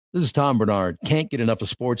This is Tom Bernard. Can't get enough of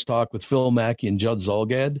sports talk with Phil Mackey and Judd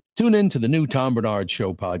Zolgad? Tune in to the new Tom Bernard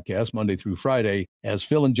Show podcast Monday through Friday as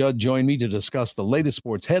Phil and Judd join me to discuss the latest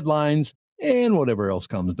sports headlines and whatever else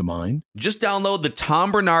comes to mind. Just download the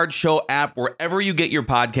Tom Bernard Show app wherever you get your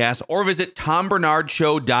podcasts or visit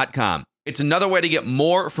tombernardshow.com. It's another way to get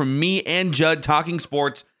more from me and Judd talking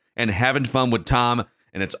sports and having fun with Tom,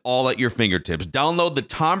 and it's all at your fingertips. Download the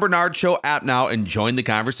Tom Bernard Show app now and join the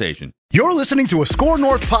conversation. You're listening to a Score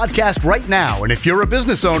North podcast right now, and if you're a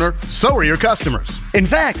business owner, so are your customers. In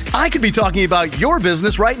fact, I could be talking about your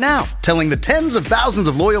business right now, telling the tens of thousands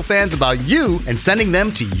of loyal fans about you and sending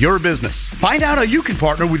them to your business. Find out how you can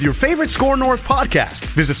partner with your favorite Score North podcast.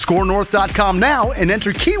 Visit scorenorth.com now and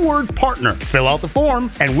enter keyword partner. Fill out the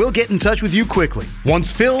form, and we'll get in touch with you quickly.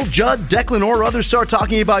 Once Phil, Judd, Declan, or others start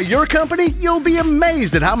talking about your company, you'll be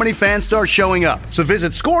amazed at how many fans start showing up. So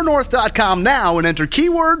visit scorenorth.com now and enter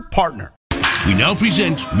keyword partner. We now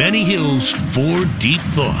present Manny Hill's 4 Deep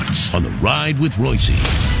Thoughts on the Ride with Royce.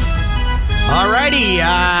 All righty,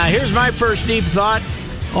 here's my first deep thought.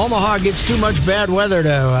 Omaha gets too much bad weather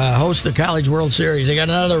to host the College World Series. They got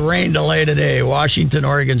another rain delay today, Washington,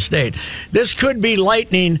 Oregon State. This could be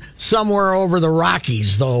lightning somewhere over the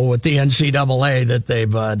Rockies, though, with the NCAA that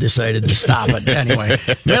they've decided to stop it. Anyway,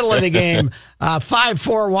 middle of the game,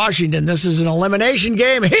 5-4 Washington. This is an elimination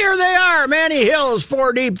game. Here they are, Manny Hill's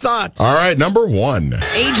 4 Deep Thoughts. All right, number 1.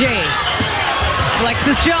 AJ.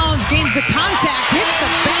 Alexis Jones gains the contact, hits the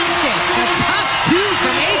basket. A tough 2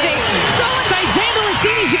 from AJ. Stolen by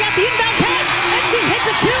Xandalacini. She got the inbound pass, and she hits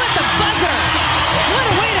a 2 at the buzzer. What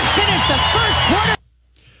a way to finish the first quarter.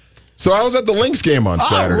 So I was at the Lynx game on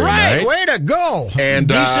Saturday night. Way to go. And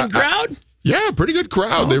decent crowd? Yeah, pretty good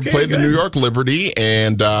crowd. They played the New York Liberty,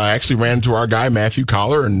 and I actually ran into our guy, Matthew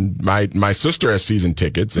Collar, and my sister has season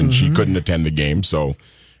tickets, and she couldn't attend the game, so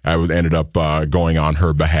I ended up going on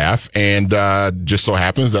her behalf. And just so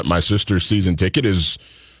happens that my sister's season ticket is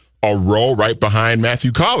a row right behind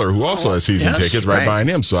Matthew Collar, who also has season tickets right behind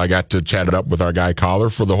him. So I got to chat it up with our guy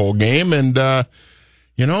Collar for the whole game, and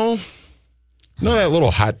you know that little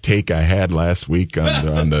hot take I had last week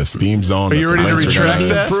on the Steam Zone? Are you ready to retract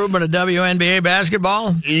that? Improvement of WNBA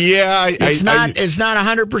basketball? Yeah. It's not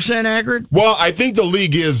 100% accurate? Well, I think the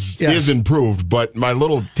league is improved, but my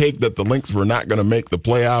little take that the Lynx were not going to make the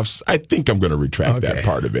playoffs, I think I'm going to retract that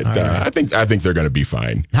part of it. Right. I think they're going to be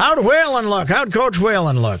fine. How'd Whalen look? How'd Coach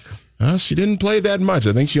Whalen look? She didn't play that much.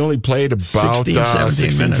 I think she only played about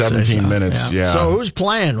 16, 17 minutes. Yeah. So who's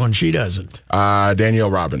playing when she doesn't? Danielle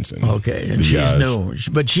Robinson. Okay, and she's new.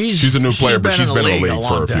 But she's a new player, but she's been in the league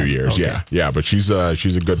for a few years. Okay. Yeah, but she's a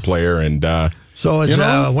good player. And so is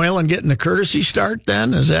Whalen getting the courtesy start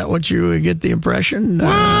then? Is that what you get the impression?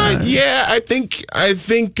 Yeah, I think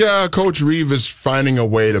Coach Reeve is finding a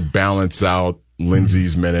way to balance out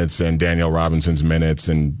Lindsay's minutes and Danielle Robinson's minutes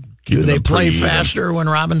and. Do they play faster when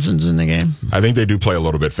Robinson's in the game? I think they do play a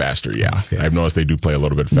little bit faster, yeah. Okay. I've noticed they do play a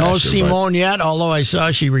little bit faster. No Simone yet, although I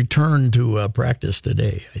saw she returned to practice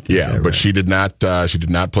today. But she did not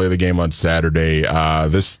play the game on Saturday.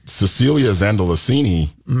 This Cecilia Zandalacini,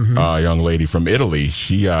 young lady from Italy,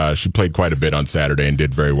 she played quite a bit on Saturday and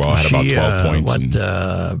did very well. Had about 12 points.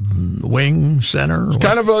 Wing, center?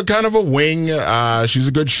 Kind of a wing. She's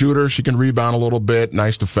a good shooter. She can rebound a little bit.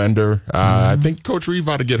 Nice defender. I think Coach Reeve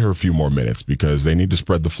ought to get her a few more minutes because they need to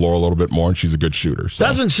spread the floor a little bit more, and she's a good shooter. So.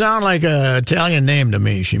 Doesn't sound like an Italian name to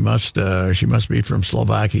me. She must be from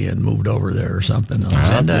Slovakia and moved over there or something.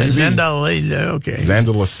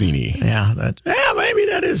 Zandalacini. Maybe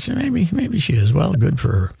that is. Maybe she is. Well, good for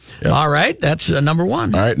her. Yep. All right, that's number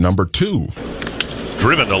 1. All right, number 2.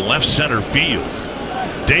 Driven to left center field.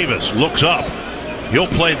 Davis looks up. He'll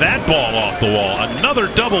play that ball off the wall. Another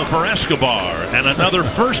double for Escobar and another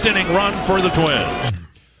first inning run for the Twins.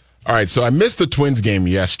 All right, so I missed the Twins game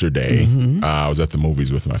yesterday. I was at the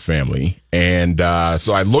movies with my family, and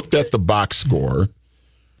so I looked at the box score.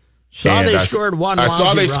 They scored one. I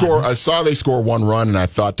saw they score 1 run, and I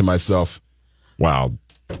thought to myself, "Wow."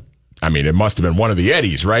 I mean, it must have been one of the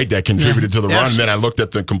Eddies, right, that contributed to the run. And then I looked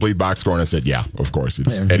at the complete box score and I said, "Yeah, of course,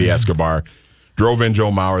 it's Eddie Escobar." Drove in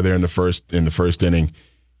Joe Mauer there in the first inning.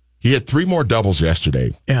 He had 3 more doubles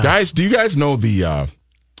yesterday. Yeah. Guys, do you guys know the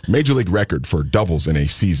Major League record for doubles in a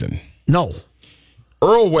season? No.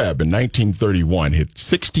 Earl Webb in 1931 hit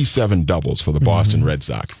 67 doubles for the Boston Red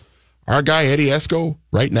Sox. Our guy Eddie Esco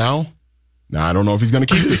right now, I don't know if he's going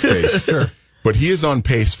to keep this pace. Sure. But he is on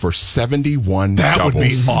pace for 71 doubles. That would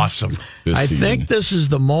be awesome. I think this is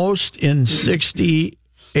the most in 60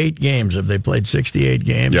 68 games. Have they played 68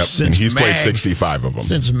 games? Yep, and he's played 65 of them.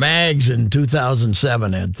 Since Mags in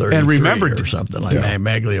 2007 had 33 and remember, or something like that.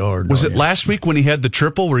 Maglio. Was it last week when he had the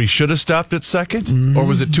triple where he should have stopped at second? Or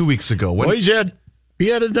was it 2 weeks ago? Well, he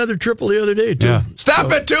had another triple the other day, too. Yeah.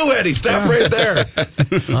 Stop it, too, Eddie. Stop right there.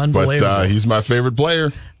 Unbelievable. But he's my favorite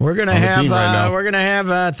player. We're gonna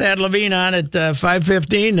have Thad Levine on at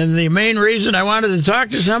 5:15, and the main reason I wanted to talk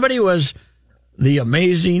to somebody was the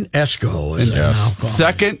amazing Esco.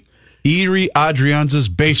 Second, Erie Adrianza's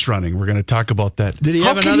base running. We're going to talk about that. Did he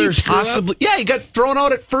have another possibly? Yeah, he got thrown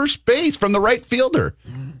out at first base from the right fielder.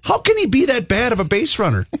 How can he be that bad of a base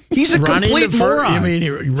runner? He's a complete moron. You mean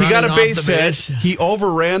he got a base hit. He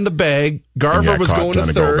overran the bag. Garver was going to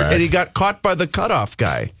third, and he got caught by the cutoff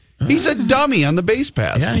guy. He's a dummy on the base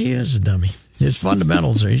pass. Yeah, he is a dummy. His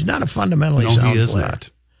fundamentals he's not a fundamentally sound player. No, he is not.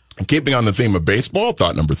 Keeping on the theme of baseball,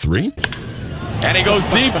 thought number 3. And he goes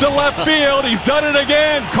deep to left field. He's done it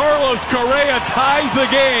again. Carlos Correa ties the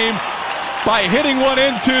game by hitting one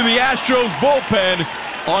into the Astros bullpen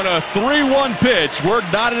on a 3-1 pitch. We're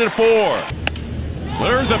knotted at 4.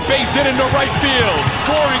 There's a base hit into right field.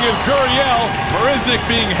 Scoring is Gurriel. Marisnik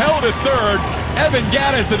being held at third. Evan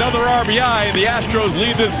Gattis another RBI, and the Astros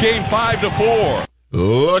lead this game 5-4.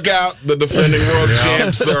 Look out. The defending world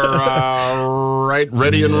champs are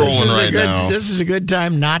ready and rolling now. This is a good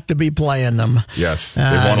time not to be playing them. Yes.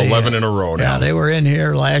 They've won 11 in a row now. Yeah, they were in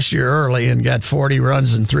here last year early and got 40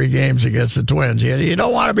 runs in 3 games against the Twins. You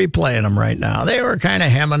don't want to be playing them right now. They were kind of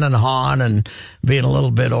hemming and hawing and being a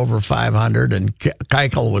little bit over 500, and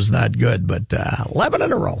Keuchel was not good, but 11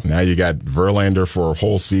 in a row. Now you got Verlander for a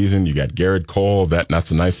whole season. You got Garrett Cole.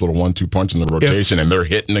 That's a nice little 1-2 punch in the rotation, and they're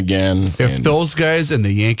hitting again. If those guys and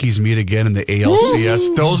the Yankees meet again in the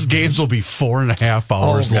ALCS, those games will be 4.5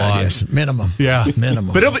 hours long. Yes. Minimum. Yeah.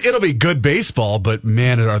 Minimum. But it'll be good baseball, but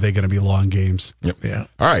man, are they going to be long games. Yep. Yeah.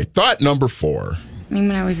 All right. Thought number 4. I mean,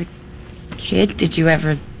 when I was a kid, did you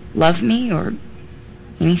ever love me or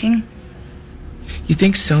anything? You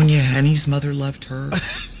think Sonia Henny's mother loved her?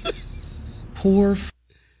 Poor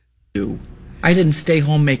you. I didn't stay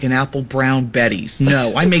home making apple brown Betties.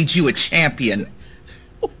 No, I made you a champion.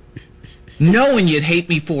 Knowing you'd hate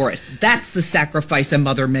me for it. That's the sacrifice a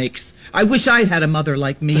mother makes. I wish I'd had a mother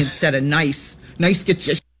like me instead of nice. Nice gets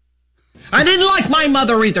you. I didn't like my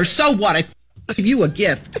mother either. So what? I gave you a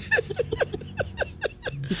gift.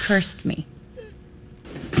 You cursed me.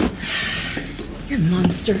 You're a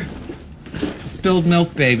monster. Spilled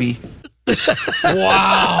milk, baby.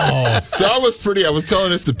 Wow. So I was telling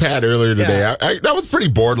this to Pat earlier today. Yeah. I was pretty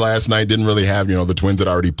bored last night. Didn't really have, the Twins had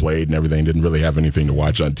already played and everything. Didn't really have anything to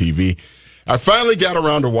watch on TV. I finally got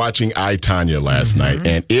around to watching I, Tonya last night,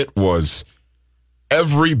 and it was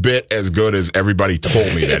every bit as good as everybody told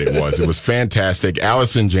me that it was. It was fantastic.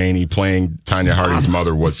 Allison Janney playing Tonya Harding's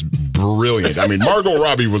mother was brilliant. I mean, Margot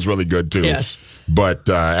Robbie was really good, too. Yes. But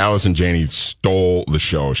Allison Janney stole the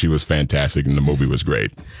show. She was fantastic, and the movie was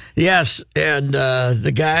great. Yes, and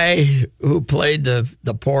the guy who played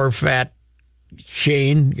the poor, fat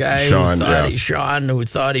Shane guy, Sean, who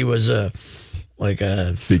thought he was a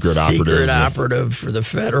secret operative for the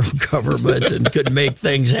federal government and could make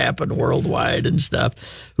things happen worldwide and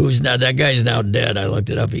stuff. That guy's now dead. I looked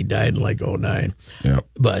it up. He died in 2009. Yep.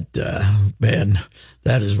 But man,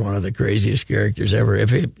 that is one of the craziest characters ever.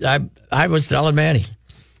 I was telling Manny,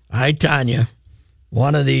 I, Tonya,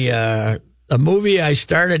 one of a movie I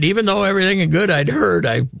started, even though everything good I'd heard,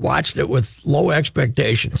 I watched it with low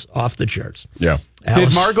expectations, off the charts. Yeah.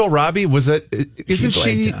 Did Margot Robbie, was it, isn't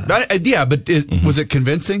she? Yeah, but was it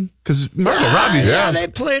convincing? Because Margot Robbie, they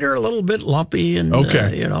played her a little bit lumpy, and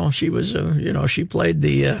she was, she played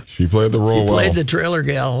the role. She played the trailer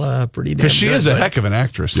gal pretty damn good. She is a heck of an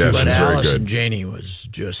actress. Yeah, but she's very good. Allison Janney was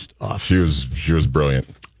just off. She was brilliant.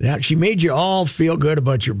 Yeah, she made you all feel good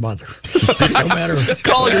about your mother. No matter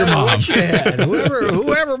call her your mom. What you had.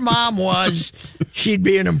 Whoever mom was, she'd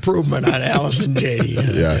be an improvement on Allison Janney.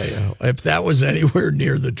 Yes. If that was anywhere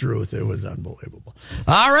near the truth, it was unbelievable.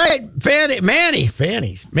 All right,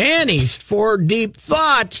 Manny's 4 Deep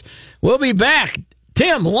Thoughts. We'll be back.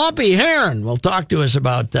 Tim Lumpy Herron will talk to us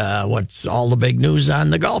about what's all the big news on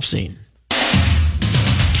the golf scene.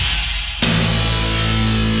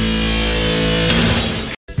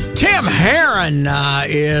 Tim Herron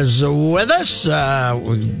is with us.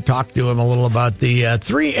 We talked to him a little about the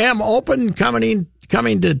 3M Open coming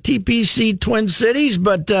to TPC Twin Cities.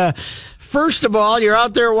 But first of all, you're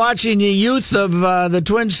out there watching the youth of the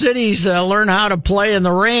Twin Cities learn how to play in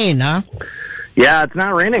the rain, huh? Yeah, it's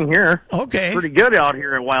not raining here. Okay. It's pretty good out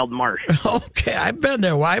here at Wild Marsh. Okay, I've been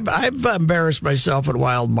there. I've embarrassed myself at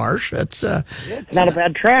Wild Marsh. It's not a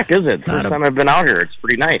bad track, is it? First time I've been out here. It's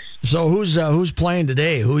pretty nice. So who's playing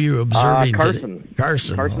today? Who are you observing? Carson. Today?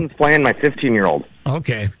 Carson. Carson's playing my 15-year-old.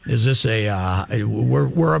 Okay. Is this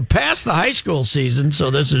we're past the high school season, so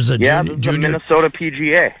this is a junior? The Minnesota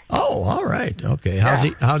PGA. Oh, all right. Okay.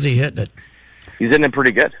 How's he hitting it? He's hitting it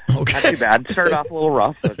pretty good. Okay. Not too bad. Started off a little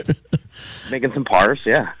rough, but making some pars,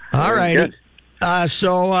 yeah. All right.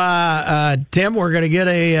 So, Tim, we're going to get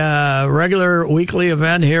a regular weekly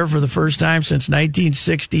event here for the first time since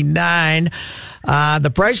 1969.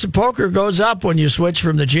 The price of poker goes up when you switch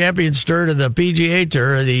from the Champions Tour to the PGA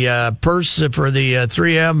Tour. The purse for the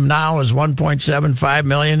 3M now is $1.75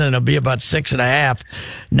 million, and it'll be about $6.5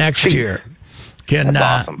 next year. That's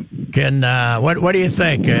awesome. What do you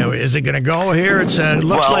think? Is it going to go here? It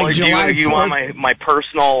looks like July 4th. You want my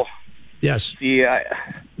personal? Yes. See,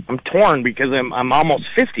 I'm torn because I'm almost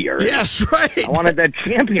 50 already. Yes, right. I wanted that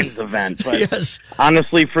Champions event, but yes.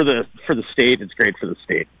 Honestly, for the state, it's great for the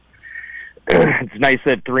state. It's nice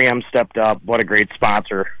that 3M stepped up. What a great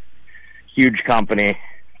sponsor, huge company,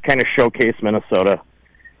 kind of showcase Minnesota.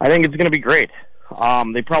 I think it's going to be great.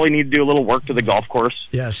 They probably need to do a little work to the golf course.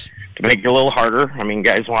 Yes. To make it a little harder. I mean,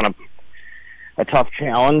 guys want a tough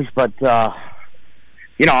challenge, but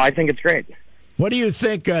I think it's great. What do you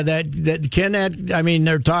think I mean,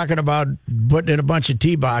 they're talking about putting in a bunch of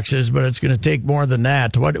tee boxes, but it's going to take more than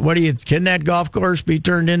that. Can that golf course be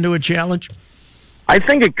turned into a challenge? I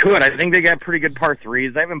think it could. I think they got pretty good par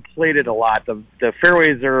threes. I haven't played it a lot. The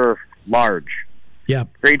fairways are large. Yeah.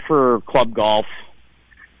 Great for club golf.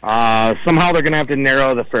 Somehow they're going to have to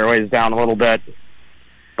narrow the fairways down a little bit.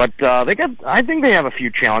 But I think they have a few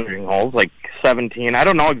challenging holes, like 17. I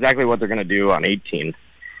don't know exactly what they're going to do on 18.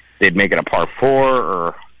 They'd make it a par 4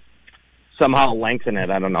 or somehow lengthen it.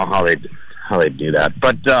 I don't know how they'd do that.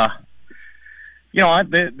 But,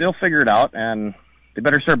 they'll figure it out, and they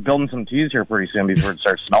better start building some tees here pretty soon before it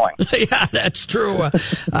starts snowing. Yeah, that's true.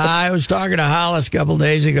 I was talking to Hollis a couple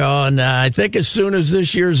days ago, and I think as soon as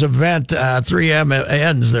this year's event, 3M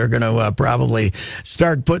ends, they're going to probably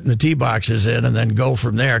start putting the tee boxes in and then go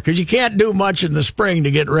from there. Because you can't do much in the spring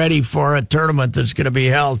to get ready for a tournament that's going to be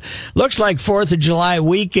held. Looks like 4th of July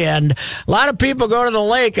weekend. A lot of people go to the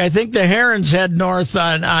lake. I think the Herons head north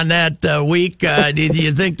on that week. Do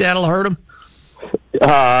you think that'll hurt them?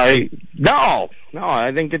 No,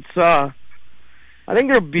 I think it's. I think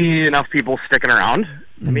there'll be enough people sticking around.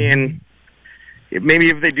 I mean, maybe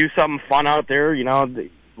if they do something fun out there, a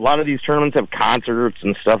lot of these tournaments have concerts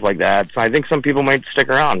and stuff like that. So I think some people might stick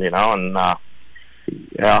around, And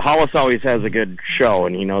Hollis always has a good show,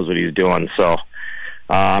 and he knows what he's doing. So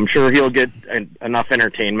I'm sure he'll get enough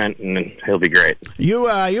entertainment, and he'll be great. You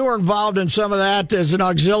were involved in some of that as an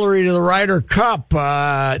auxiliary to the Ryder Cup.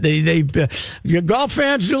 Your golf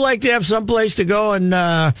fans do like to have some place to go and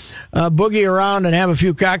boogie around and have a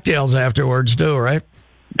few cocktails afterwards too, right?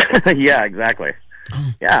 Yeah, exactly.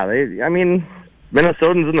 Yeah,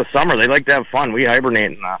 Minnesotans in the summer, they like to have fun. We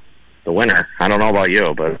hibernate in the winter. I don't know about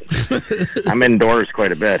you, but I'm indoors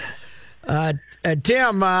quite a bit.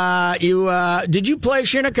 Tim, did you play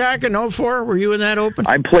Shinnecock in 04? Were you in that Open?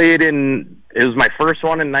 I played it was my first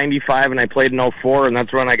one in 95, and I played in 04, and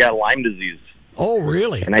that's when I got Lyme disease. Oh,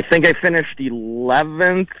 really? And I think I finished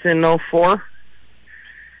 11th in 04,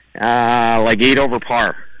 like 8 over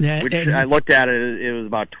par, which I looked at it was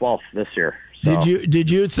about 12th this year. So. Did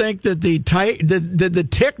you think that did the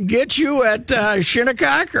tick get you at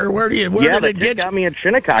Shinnecock, or where did it get you? Got me at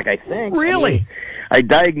Shinnecock, I think. Really? I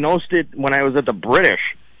diagnosed it when I was at the British.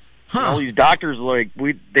 All these doctors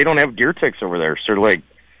they don't have deer ticks over there, so you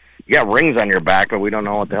got rings on your back, but we don't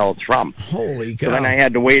know what the hell it's from. Holy cow! So then I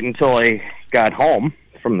had to wait until I got home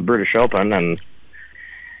from the British Open and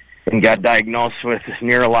got diagnosed with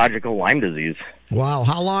neurological Lyme disease. Wow,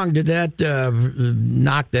 how long did that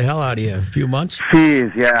knock the hell out of you? A few months?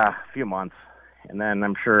 Jeez, yeah, a few months. And then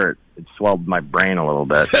I'm sure it swelled my brain a little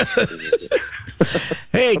bit.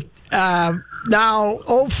 Hey, now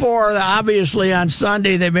 04, obviously on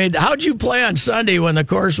Sunday how'd you play on Sunday when the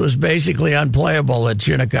course was basically unplayable at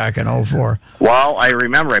Shinnecock in 04? Well, I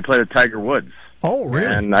remember I played with Tiger Woods. Oh,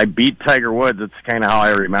 really? And I beat Tiger Woods. That's kind of how I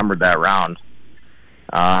remembered that round.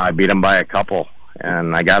 I beat him by a couple,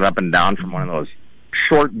 and I got up and down from one of those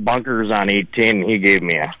short bunkers on 18. He gave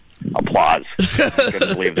me applause. I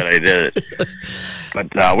couldn't believe that I did it.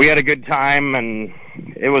 But we had a good time, and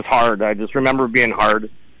it was hard. I just remember being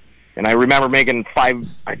hard. And I remember making 5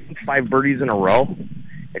 birdies in a row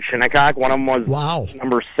at Shinnecock. One of them was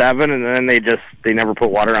number 7, and then they never put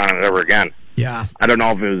water on it ever again. Yeah. I don't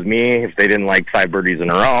know if it was me, if they didn't like 5 birdies in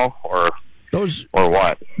a row, or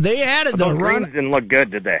what. They added the greens didn't look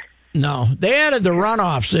good, did they? No, they added the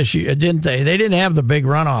runoffs this year, didn't they? They didn't have the big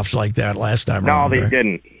runoffs like that last time around. No, they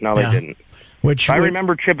didn't. They didn't. I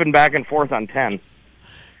remember chipping back and forth on 10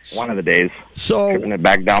 one of the days. So chipping it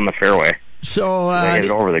back down the fairway. So they hit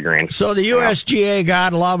it over the green. So the USGA,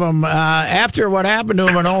 God love them. After what happened to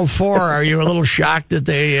them in 2004, are you a little shocked that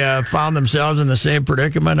they found themselves in the same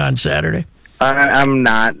predicament on Saturday? I'm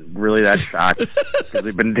not really that shocked because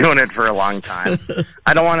they've been doing it for a long time.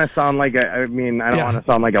 I don't want to sound like want to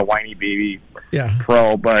sound like a whiny baby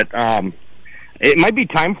pro, but it might be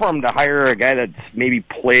time for him to hire a guy that's maybe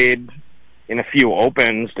played in a few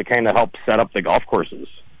opens to kind of help set up the golf courses.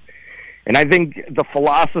 And I think the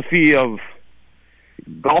philosophy of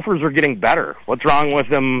golfers are getting better. What's wrong with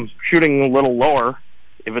them shooting a little lower?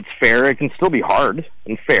 If it's fair, it can still be hard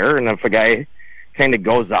and fair. And if a guy kind of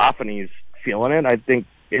goes off and he's feeling it, I think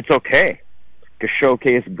it's okay to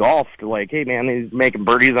showcase golf to like, hey man, he's making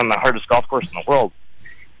birdies on the hardest golf course in the world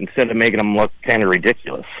instead of making them look kind of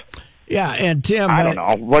ridiculous. Yeah, and Tim, I don't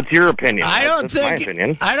know. What's your opinion? That's my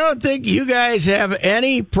opinion. I don't think you guys have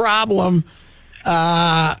any problem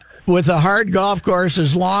with a hard golf course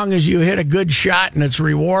as long as you hit a good shot and it's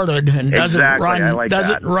rewarded and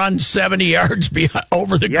doesn't run 70 yards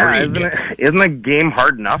over the green. Isn't the game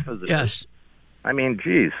hard enough as it is? I mean,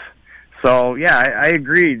 geez. So, yeah, I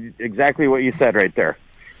agree exactly what you said right there.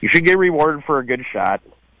 You should get rewarded for a good shot.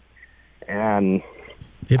 And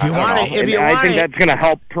I think that's going to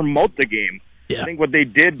help promote the game. Yeah. I think what they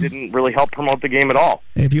didn't really help promote the game at all.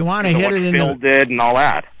 If you want to hit it in Phil did and all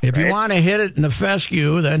that. If you want to hit it in the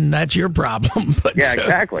fescue, then that's your problem. But, yeah,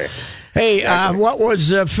 exactly. Hey, what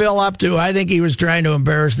was Phil up to? I think he was trying to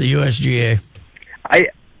embarrass the USGA.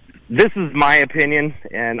 This is my opinion,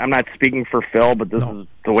 and I'm not speaking for Phil, but this is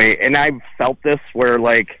the way. And I've felt this where,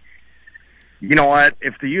 like, you know what?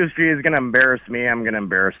 If the USGA is going to embarrass me, I'm going to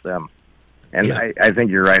embarrass them. And I think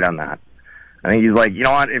you're right on that. I think he's like, you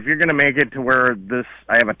know what? If you're going to make it to where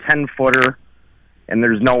I have a 10-footer, and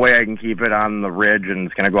there's no way I can keep it on the ridge, and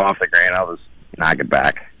it's going to go off the green, I'll just knock it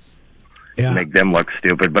back. Yeah. Make them look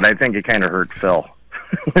stupid. But I think it kind of hurt Phil,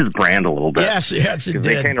 his brand a little bit. Yes, it did.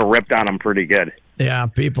 They kind of ripped on him pretty good. Yeah,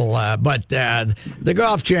 people. But the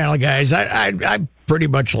Golf Channel guys, I pretty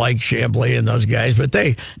much like Chambly and those guys, but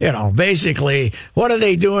they, basically, what are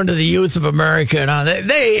they doing to the youth of America?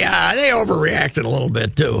 They overreacted a little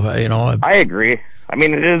bit too. I agree. I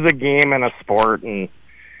mean, it is a game and a sport, and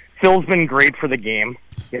Phil's been great for the game.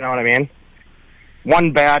 You know what I mean?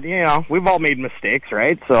 One bad, we've all made mistakes,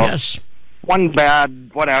 right? So yes. One bad,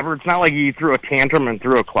 whatever. It's not like he threw a tantrum and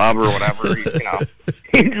threw a club or whatever.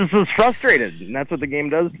 He just was frustrated, and that's what the game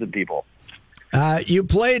does to people. You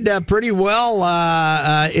played pretty well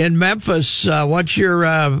in Memphis. What's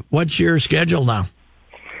your schedule now?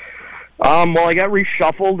 Well, I got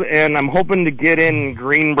reshuffled, and I'm hoping to get in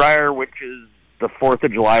Greenbrier, which is the 4th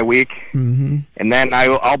of July week. Mm-hmm. And then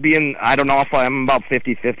I'll be in, I don't know if I'm about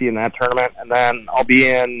 50-50 in that tournament. And then I'll be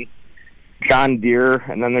in John Deere,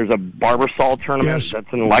 and then there's a Barbasol tournament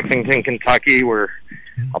that's in Lexington, Kentucky, where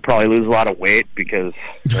I'll probably lose a lot of weight because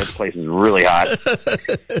that place is really hot.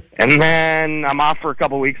 And then I'm off for a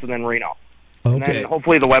couple weeks, and then Reno. Okay. And then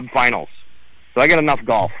hopefully the Web Finals. So I got enough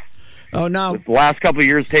golf. Oh, no. With the last couple of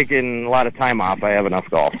years taking a lot of time off, I have enough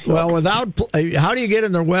golf. So. Well, how do you get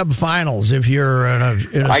in the Web Finals if you're in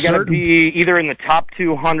a I got to be either in the top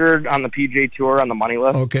 200 on the PGA Tour on the money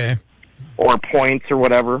list. Okay. Or points or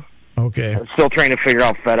whatever. Okay. I'm still trying to figure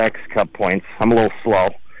out FedEx Cup points. I'm a little slow.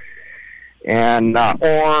 And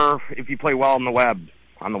or if you play well on the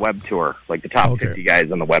Web Tour, like the top 50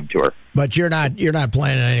 guys on the Web Tour. But you're not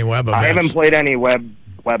playing in any Web events. I haven't played any Web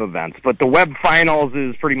events, but the Web Finals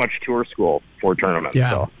is pretty much tour school for tournaments.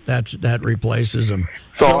 Yeah, so. that replaces them.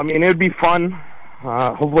 So I mean, it'd be fun.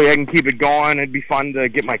 Hopefully, I can keep it going. It'd be fun to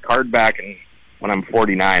get my card back when I'm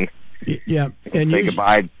 49. Yeah, and say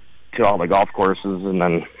goodbye to all the golf courses, and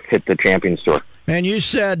then hit the Champions Tour. And you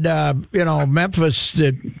said, Memphis,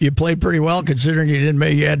 that you played pretty well considering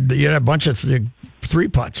you had a bunch of three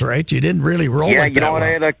putts, right? You didn't really roll. Yeah, it that what?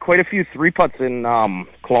 well. I had quite a few three putts in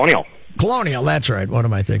Colonial. Colonial, that's right. What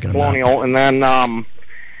am I thinking about? Colonial, and then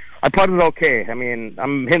I putted okay. I mean,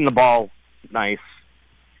 I'm hitting the ball nice,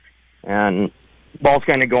 and the ball's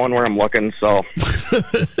kind of going where I'm looking, so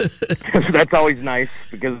that's always nice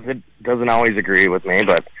because it doesn't always agree with me,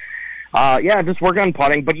 but. Just work on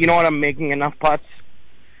putting. But you know what? I'm making enough putts.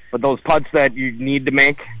 But those putts that you need to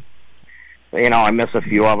make, I miss a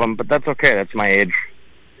few of them. But that's okay. That's my age.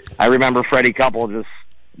 I remember Freddie Couple just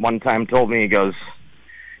one time told me, he goes,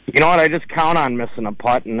 You know what? I just count on missing a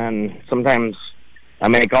putt, and then sometimes I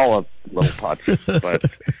make all the little putts. But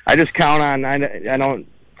I just count on. I don't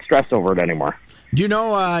stress over it anymore. Do you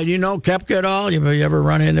know Koepka at all? You ever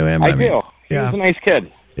run into him? I do. He's a nice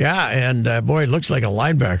kid. Yeah, and boy, he looks like a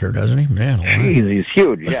linebacker, doesn't he? Man, jeez, he's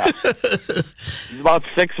huge. Yeah, he's about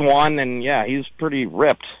 6'1", and yeah, he's pretty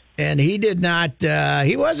ripped. And he did not.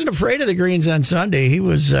 He wasn't afraid of the greens on Sunday. He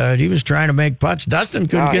was trying to make putts. Dustin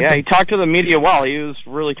couldn't get. Yeah, he talked to the media well. He was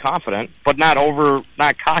really confident, but not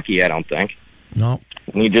cocky. I don't think. No.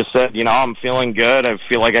 And he just said, I'm feeling good. I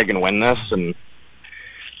feel like I can win this, and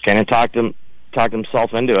kind of talked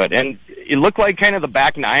himself into it. And it looked like kind of the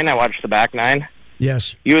back nine. I watched the back nine.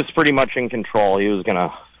 Yes. He was pretty much in control. He was going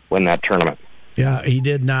to win that tournament. Yeah, he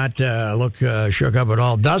did not look shook up at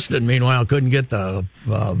all. Dustin, meanwhile, couldn't get the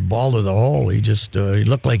ball to the hole. He just he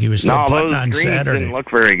looked like he was still putting on Saturday. No, those greens didn't look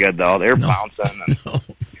very good, though. They were bouncing.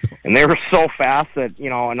 And they were so fast that,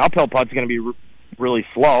 an uphill putt's going to be really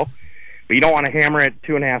slow. But you don't want to hammer it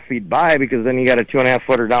 2.5 feet by because then you got a 2.5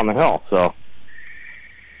 footer down the hill. So,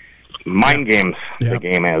 mind games, the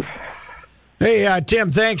game is. Hey,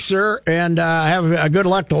 Tim, thanks, sir. And have a good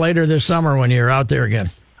luck later this summer when you're out there again.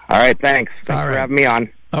 All right, thanks. Thanks for having me on.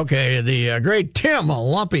 Okay, the great Tim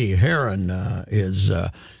Lumpy Herron is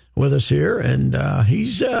with us here, and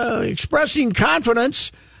he's expressing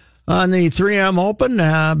confidence on the 3M Open,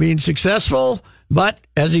 being successful. But,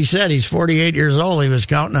 as he said, he's 48 years old. He was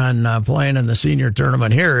counting on playing in the senior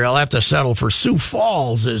tournament here. He'll have to settle for Sioux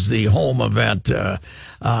Falls as the home event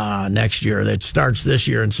next year. That starts this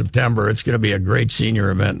year in September. It's going to be a great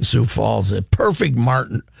senior event in Sioux Falls. A perfect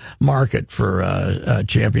market for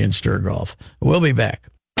Champions Tour Golf. We'll be back.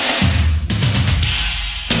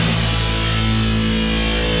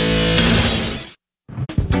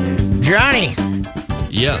 Johnny.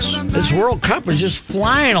 Yes. This World Cup is just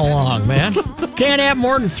flying along, man. Can't have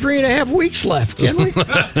more than 3.5 weeks left, can we? Is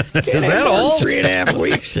that all? 3.5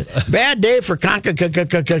 weeks. Bad day for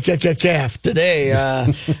CONCACAF today.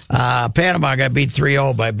 Panama got beat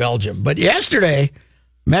 3-0 by Belgium. But yesterday,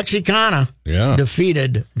 Mexicana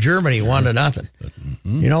defeated Germany 1-0.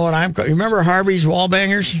 Mm-hmm. You know what you remember Harvey's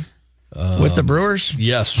Wallbangers? With the Brewers?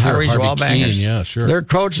 Yes, sure. Harvey's Wallbangers. Yeah, sure. Their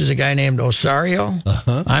coach is a guy named Osario.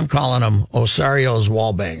 Uh-huh. I'm calling him Osario's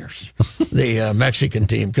Wallbangers, the Mexican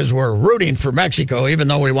team, because we're rooting for Mexico, even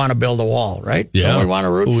though we want to build a wall, right? Yeah. Don't we want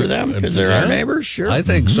to root for them because they're our neighbors? Sure. I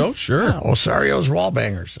think so, sure. Yeah, Osario's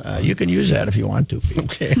Wallbangers. You can use that if you want to.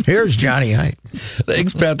 Okay. Here's Johnny Height.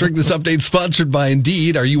 Thanks, Patrick. This update sponsored by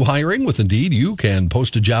Indeed. Are you hiring with Indeed? You can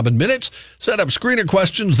post a job in minutes, set up screener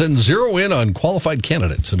questions, then zero in on qualified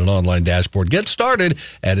candidates in an online dashboard. Get started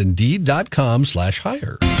at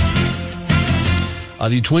Indeed.com/hire.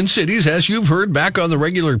 The Twin Cities, as you've heard, back on the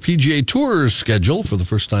regular PGA Tour schedule for the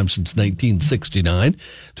first time since 1969.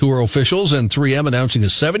 Tour officials and 3M announcing a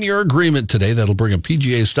 7-year agreement today that'll bring a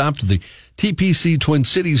PGA stop to the TPC Twin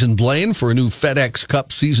Cities in Blaine for a new FedEx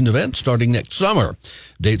Cup season event starting next summer.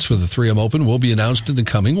 Dates for the 3M Open will be announced in the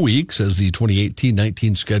coming weeks as the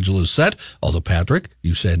 2018-19 schedule is set. Although, Patrick,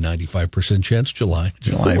 you said 95% chance July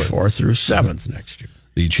 4th through 7th next year.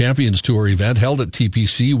 The Champions Tour event held at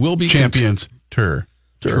TPC will be Champions Tour.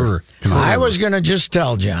 I was going to just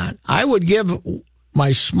tell John, I would give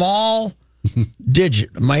my small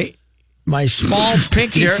digit, my small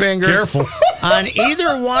pinky finger on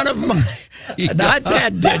either one of my, not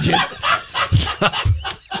that digit.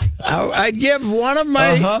 I'd give one of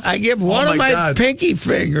my pinky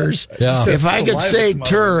fingers if I could say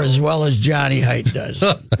tour as well as Johnny Height does.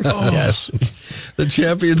 Yes. The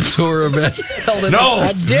Champions Tour event.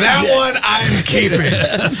 That one I'm keeping.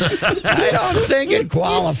 I don't think it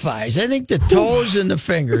qualifies. I think the toes and the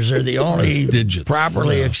fingers are the only digits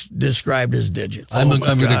properly described as digits. I'm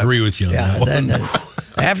going to agree with you on that one. Then,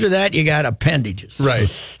 after that, you got appendages. Right.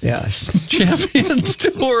 Yes. Champions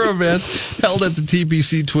Tour event held at the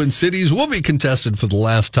TPC Twin Cities will be contested for the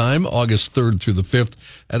last time, August 3rd through the 5th.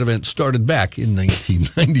 That event started back in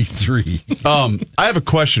 1993. I have a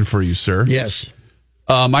question for you, sir. Yes.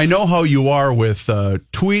 I know how you are with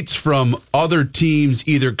tweets from other teams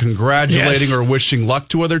either congratulating or wishing luck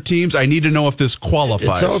to other teams. I need to know if this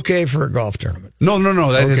qualifies. It's okay for a golf tournament. No.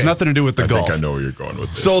 That has nothing to do with the golf. I think I know where you're going with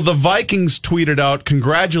this. So the Vikings tweeted out,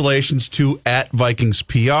 congratulations to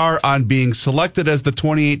 @VikingsPR on being selected as the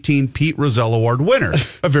 2018 Pete Rozelle Award winner.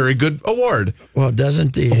 A very good award. Well,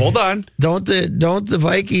 doesn't the... Hold on. Don't the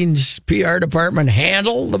Vikings PR department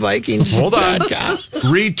handle the Vikings? Hold on.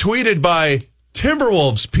 Retweeted by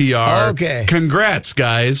Timberwolves PR. Okay. Congrats,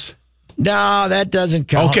 guys. No, that doesn't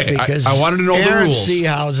count. Okay, because I wanted to know Aaron the rules.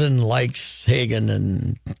 Seehausen likes Hagen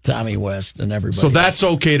and Tommy West, and everybody. So that's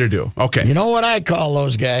okay to do. Okay. You know what I call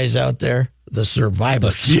those guys out there? The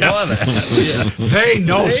survivors. Yes. They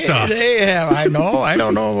know stuff. They have. I know. I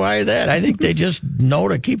don't know why that. I think they just know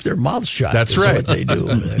to keep their mouths shut. That's right. What they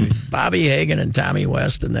do. Bobby Hagan and Tommy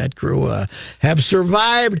West and that crew have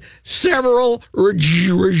survived several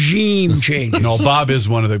regime changes. No, Bob is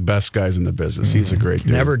one of the best guys in the business. He's a great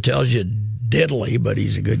dude. Never tells you diddly, but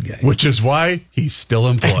he's a good guy. Which is why he's still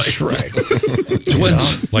employed. That's right.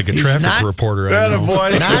 Twins, like a traffic reporter.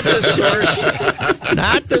 Not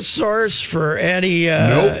the source for any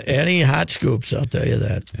any hot scoops. I'll tell you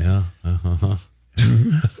that. Yeah.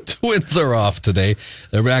 Twins are off today.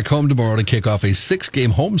 They're back home tomorrow to kick off a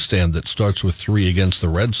 6-game homestand that starts with 3 against the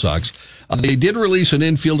Red Sox. They did release an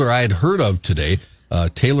infielder I had heard of today.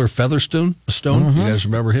 Taylor Featherstone. You guys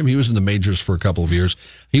remember him? He was in the majors for a couple of years.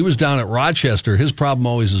 He was down at Rochester. His problem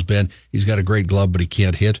always has been he's got a great glove, but he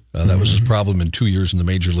can't hit. That was his problem in 2 years in the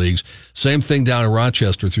major leagues. Same thing down in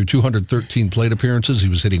Rochester. Through 213 plate appearances, he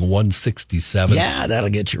was hitting 167. Yeah, that'll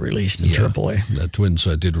get you released in AAA. The Twins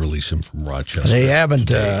did release him from Rochester. They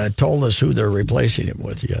haven't told us who they're replacing him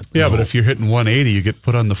with yet. Yeah, but if you're hitting 180, you get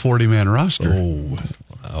put on the 40-man roster. Oh,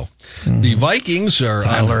 wow. The Vikings are...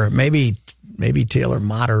 Tyler, maybe Taylor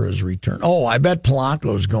Motter has returned. Oh, I bet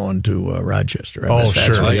Polanco's going to Rochester. That's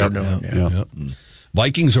sure. what they're doing. Yeah.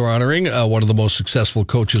 Vikings are honoring one of the most successful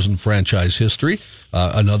coaches in franchise history.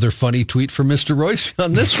 Another funny tweet from Mr. Royce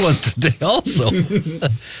on this one today also.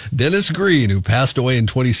 Dennis Green, who passed away in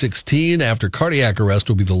 2016 after cardiac arrest,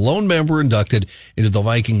 will be the lone member inducted into the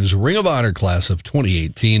Vikings Ring of Honor class of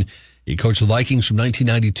 2018. He coached the Vikings from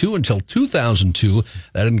 1992 until 2002.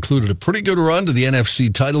 That included a pretty good run to the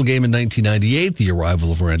NFC title game in 1998, the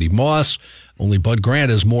arrival of Randy Moss. Only Bud Grant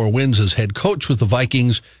has more wins as head coach with the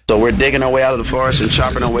Vikings. So we're digging our way out of the forest and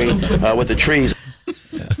chopping our way with the trees.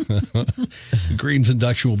 Green's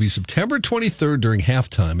induction will be September 23rd during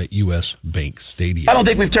halftime at U.S. Bank Stadium. I don't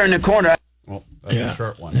think we've turned the corner. Well, that's a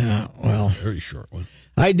short one. Yeah, well. Very short one.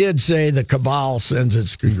 I did say the cabal sends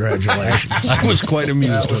its congratulations. I was quite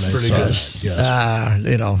amused when I saw that.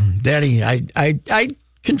 Yes. Denny, I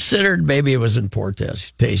considered maybe it was in poor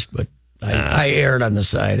taste, but I erred on the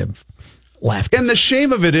side of laughter. And the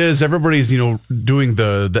shame of it is everybody's, doing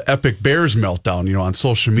the epic Bears meltdown, on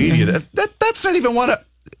social media. That's not even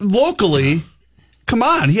locally. Come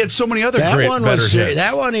on, he had so many other better hits.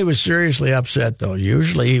 That one he was seriously upset, though.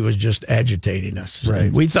 Usually he was just agitating us. Right.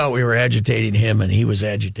 We thought we were agitating him, and he was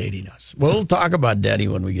agitating us. We'll talk about Denny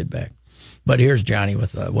when we get back. But here's Johnny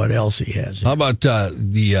with what else he has. How about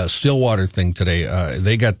the Stillwater thing today?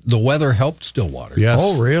 They got the weather helped Stillwater. Yes.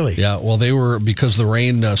 Oh, really? Yeah. Well, they were, because the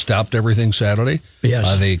rain stopped everything Saturday.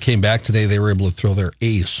 Yes. They came back today. They were able to throw their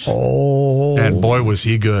ace. Oh. And boy, was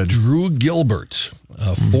he good. Drew Gilbert.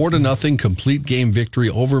 4-0 complete game victory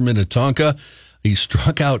over Minnetonka. He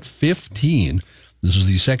struck out 15. This is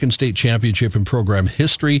the second state championship in program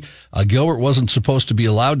history. Gilbert wasn't supposed to be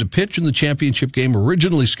allowed to pitch in the championship game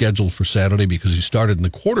originally scheduled for Saturday because he started in the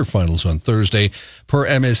quarterfinals on Thursday. Per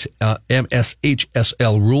MSHSL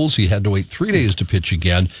rules, he had to wait 3 days to pitch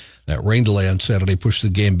again. That rain delay on Saturday pushed the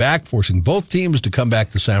game back, forcing both teams to come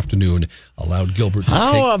back this afternoon, allowed Gilbert to take the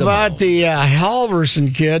mound. How about the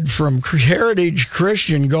Halverson kid from Heritage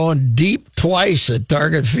Christian going deep twice at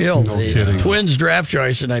Target Field? No kidding. Twins draft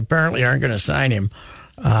choice, and apparently aren't going to sign him.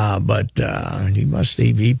 But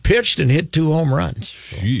he pitched and hit 2 home runs.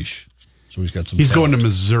 Sheesh. So he's got some He's talent. going to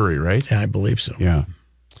Missouri, right? Yeah, I believe so. Yeah.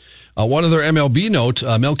 One other MLB note,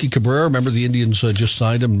 Melky Cabrera, remember the Indians just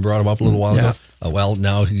signed him and brought him up a little while ago? Well,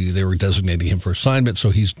 now they were designating him for assignment, so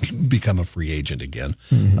he's become a free agent again.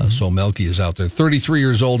 So Melky is out there. 33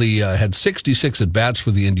 years old. He had 66 at-bats for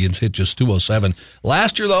the Indians, hit just 207.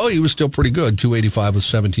 Last year, though, he was still pretty good, 285 with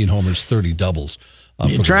 17 homers, 30 doubles.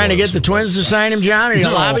 You trying to get the Twins to sign him, John? Are you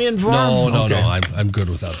lobbying for him? No. I'm good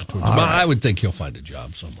without the Twins. But I would think he'll find a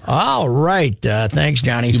job somewhere. All right. Thanks,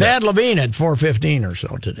 Johnny. Thad Levine at 4:15 or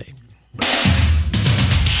so today.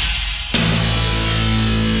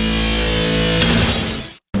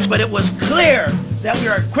 But it was clear that we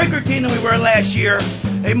are a quicker team than we were last year,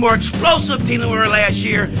 a more explosive team than we were last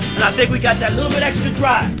year, and I think we got that little bit extra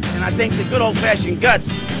drive. And I think the good old-fashioned guts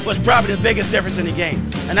was probably the biggest difference in the game.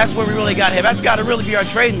 And that's where we really got to have. That's got to really be our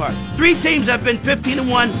trademark. 3 teams have been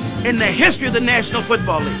 15-1 in the history of the National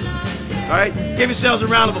Football League. All right? Give yourselves a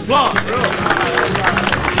round of applause.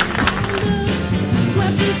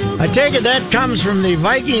 I take it that comes from the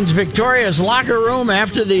Vikings' victorious locker room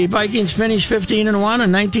after the Vikings finished 15-1 in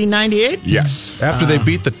 1998? Yes. After they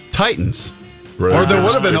beat the Titans. Or there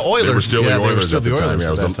would have been the Oilers. They were still the Oilers still at the time.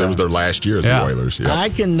 Yeah, it was their last year as the Oilers. Yeah. I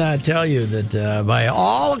can tell you that by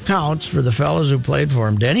all accounts, for the fellows who played for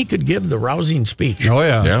him, Denny could give the rousing speech. Oh,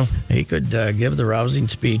 yeah. He could give the rousing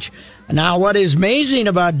speech. Now, what is amazing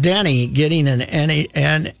about Denny getting an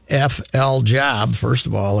NFL job, first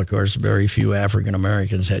of all, of course, very few African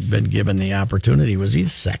Americans had been given the opportunity. Was he the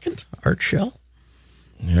second, Art Shell?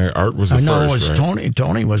 Yeah, Art was the first. No, it was right? Tony.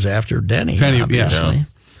 Tony was after Denny. Penny, obviously.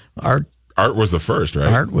 Yeah. Art was the first,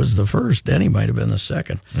 right? Art was the first. Denny might have been the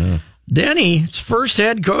second. Yeah. Denny's first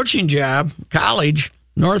head coaching job, college,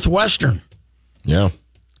 Northwestern. Yeah.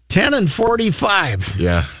 10-45.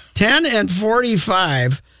 Yeah.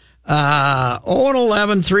 10-45. 0-11,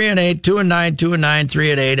 3-8, 2-9, 2-9,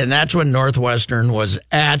 3-8, and that's when Northwestern was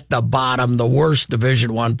at the bottom, the worst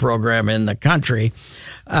Division I program in the country.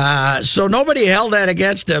 So nobody held that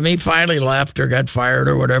against him. He finally left or got fired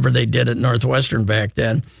or whatever they did at Northwestern back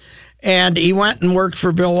then. And he went and worked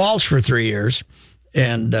for Bill Walsh for 3 years.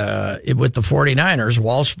 And with the 49ers,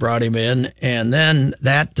 Walsh brought him in, and then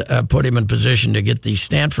that put him in position to get the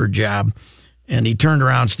Stanford job. And he turned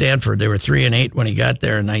around Stanford. They were 3-8 when he got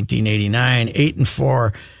there in 1989.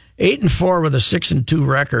 8-4 with a 6-2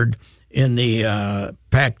 record in the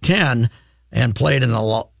Pac-10, and played in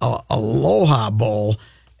the Aloha Bowl.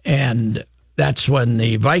 And that's when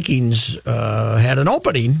the Vikings had an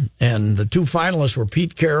opening, and the two finalists were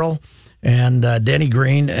Pete Carroll and Denny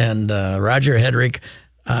Green, and Roger Hedrick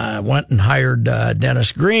went and hired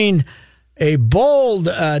Dennis Green. A bold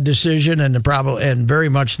decision, and very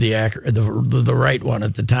much the right one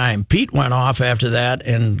at the time. Pete went off after that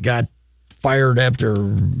and got fired after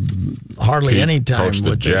hardly any time. Coached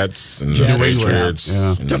the Jets and the Patriots.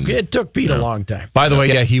 Yeah. It took Pete a long time. By the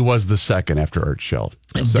way, he was the second after Art Shell.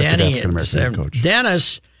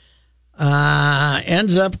 Dennis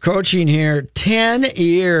ends up coaching here 10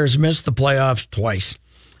 years, missed the playoffs twice.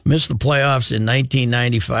 Missed the playoffs in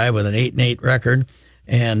 1995 with an 8-8 record.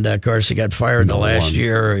 And, of course, he got fired the last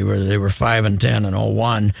year. They were 5-10 and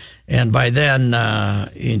 0-1. And by then,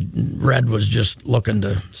 Red was just looking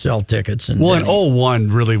to sell tickets. And in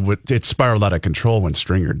 0-1, really, it spiraled out of control when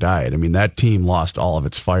Stringer died. I mean, that team lost all of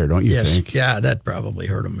its fire, don't you think? Yeah, that probably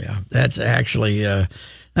hurt him, yeah. That's actually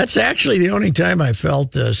the only time I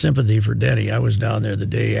felt sympathy for Denny. I was down there the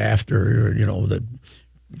day after, I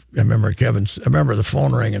remember the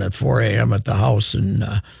phone ringing at 4 a.m. at the house,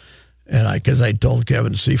 because I told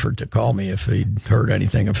Kevin Seifert to call me if he'd heard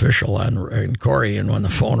anything official on Corey. And when the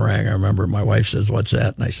phone rang, I remember my wife says, "What's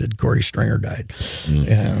that?" And I said, "Corey Stringer died."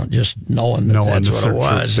 Just knowing that's what it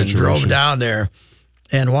was, and drove down there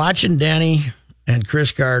and watching Denny and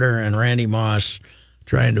Chris Carter and Randy Moss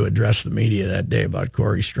trying to address the media that day about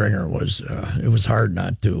Corey Stringer it was hard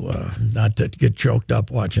not to get choked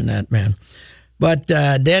up watching that, man. But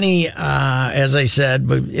Denny, as I said,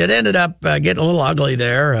 it ended up getting a little ugly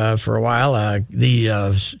there for a while. The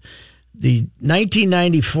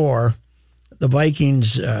 1994, the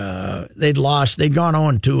Vikings, they'd lost. They'd gone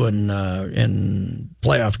 0-2 in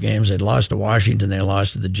playoff games. They'd lost to Washington. They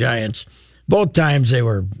lost to the Giants. Both times they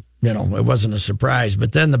were, it wasn't a surprise.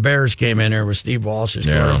 But then the Bears came in there with Steve Walsh as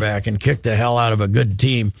quarterback and kicked the hell out of a good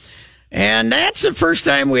team. And that's the first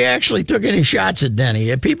time we actually took any shots at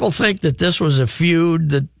Denny. People think that this was a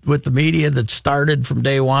feud with the media that started from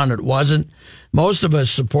day one. It wasn't. Most of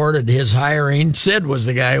us supported his hiring. Sid was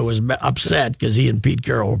the guy who was upset because he and Pete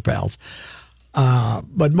Carroll were pals.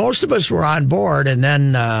 But most of us were on board. And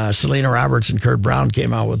then Selena Roberts and Kurt Brown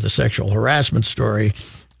came out with the sexual harassment story,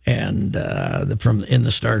 and in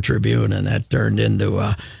the Star Tribune, and that turned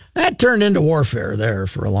into warfare there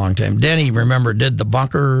for a long time. Denny, remember, did the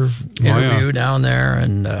bunker interview down there,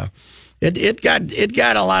 and it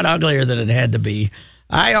got a lot uglier than it had to be.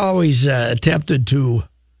 I always attempted to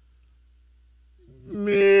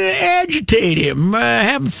agitate him,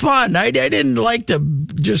 have fun. I didn't like to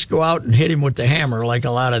just go out and hit him with the hammer like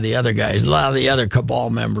a lot of the other guys, a lot of the other cabal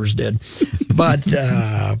members did. But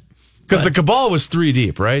because the cabal was 3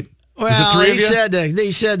 deep, right? Well, is it 3 of you?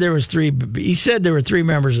 They said there was 3. He said there were 3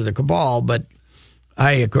 members of the cabal, but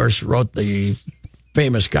I, of course, wrote the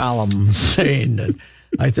famous column saying that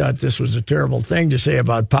I thought this was a terrible thing to say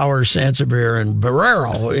about Power, Sansevier, and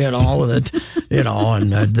Barrero, and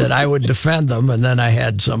that I would defend them. And then I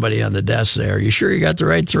had somebody on the desk say, "Are you sure you got the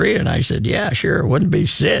right 3?" And I said, "Yeah, sure. It wouldn't be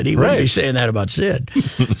Sid. He wouldn't be saying that about Sid."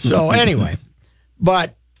 So anyway,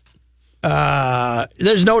 but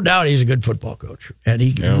there's no doubt he's a good football coach, and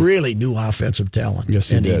he really knew offensive talent. Yes,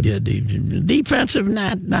 he did. Defensive,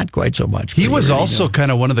 not quite so much. He was also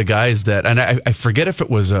kind of one of the guys that, and I forget if it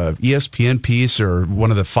was a ESPN piece or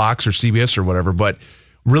one of the Fox or CBS or whatever, but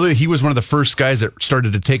really, he was one of the first guys that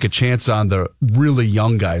started to take a chance on the really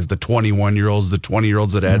young guys, the 21-year-olds, the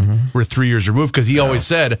 20-year-olds that were 3 years removed. Because he always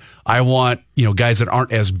said, I want guys that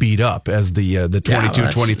aren't as beat up as the 22,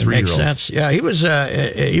 23-year-olds. Makes sense. Yeah, he was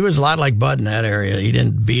a lot like Bud in that area. He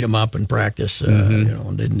didn't beat him up in practice.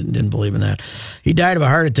 Didn't believe in that. He died of a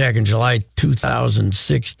heart attack in July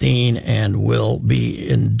 2016 and will be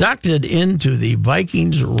inducted into the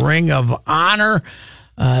Vikings Ring of Honor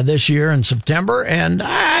this year in September, and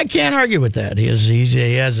I can't argue with that. He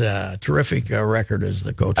has a terrific record as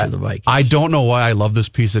the coach of the Vikings. I don't know why I love this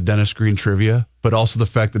piece of Dennis Green trivia, but also the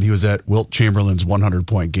fact that he was at Wilt Chamberlain's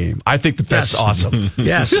 100-point game. I think that's awesome.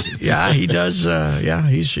 Yes, yeah, he does.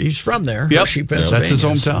 He's from there. Yep. Hershey, Pennsylvania. That's his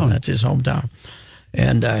hometown. That's his hometown.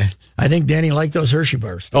 And I think Denny liked those Hershey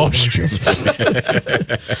bars. Oh, sure.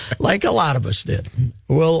 Like a lot of us did.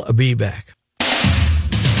 We'll be back.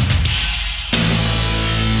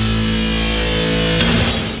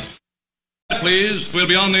 Please, we'll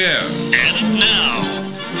be on the air. And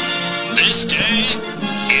now, this day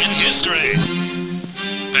in history.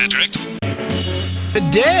 Patrick?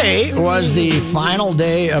 Today was the final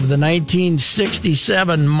day of the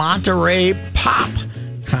 1967 Monterey Pop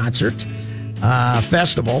Concert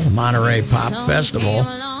Festival, Monterey Pop Festival.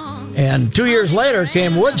 And 2 years later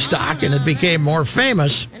came Woodstock, and it became more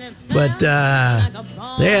famous. But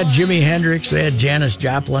they had Jimi Hendrix, they had Janis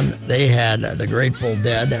Joplin, they had the Grateful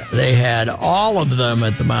Dead, they had all of them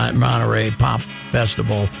at the Monterey Pop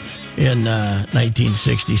Festival in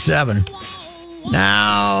 1967.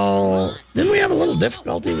 Now, didn't we have a little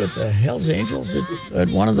difficulty with the Hells Angels at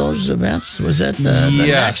one of those events? Was that the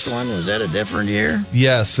next one? Was that a different year?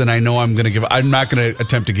 Yes, and I know I'm not going to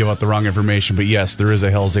attempt to give out the wrong information, but yes, there is a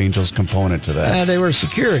Hells Angels component to that. They were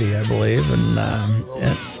security, I believe,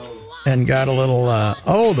 and got a little,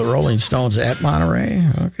 the Rolling Stones at Monterey?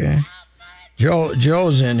 Okay.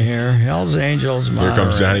 Joe's in here. Hells Angels, Monterey. Here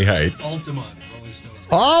comes Johnny Height.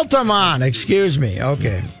 Altamont, excuse me.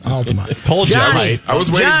 Okay, Altamont. Told you, I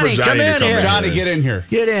was waiting for Johnny to come in. Johnny, get in here.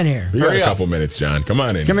 Get in here. We got a couple minutes, John. Come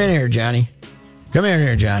on in. Come in here, Johnny. Come in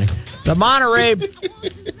here, Johnny. The Monterey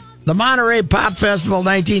Pop Festival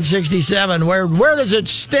 1967. Where does it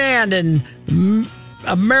stand in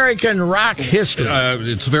American rock history?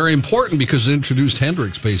 It's very important because it introduced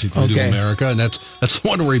Hendrix basically to America, and that's the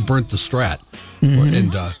one where he burnt the Strat. Mm-hmm.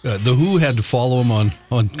 And the Who had to follow him on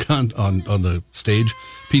the stage.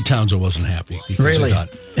 Pete Townsend wasn't happy. Really?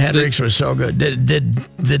 Hendrix was so good. Did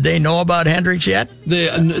they know about Hendrix yet?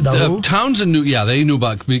 Townsend knew. Yeah, they knew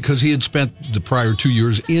about, because he had spent the prior 2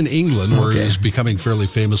 years in England where he was becoming fairly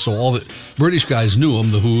famous. So all the British guys knew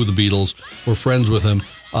him. The Who, the Beatles were friends with him.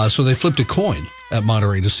 So they flipped a coin at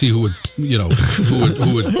Monterey to see who would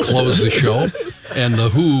close the show, and the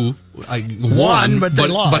Who won, but they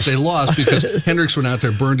lost because Hendrix went out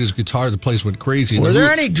there, burned his guitar, the place went crazy. Were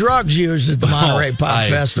there any drugs used at the Monterey Pop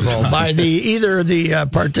Festival by either the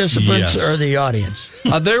participants or the audience?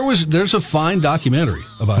 There's a fine documentary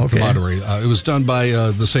about the Monterey. It was done by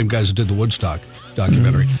the same guys who did the Woodstock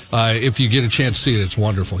documentary. If you get a chance to see it, it's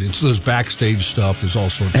wonderful. There's backstage stuff. There's all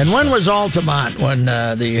sorts. And of when stuff. was Altamont? When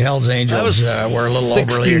the Hells Angels were a little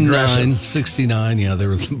overly aggressive. 69. Yeah, they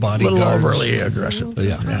were bodyguards. A little overly aggressive.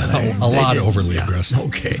 A lot overly aggressive.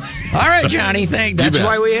 Okay. All right, Johnny. That's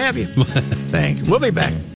why we have you. We'll be back.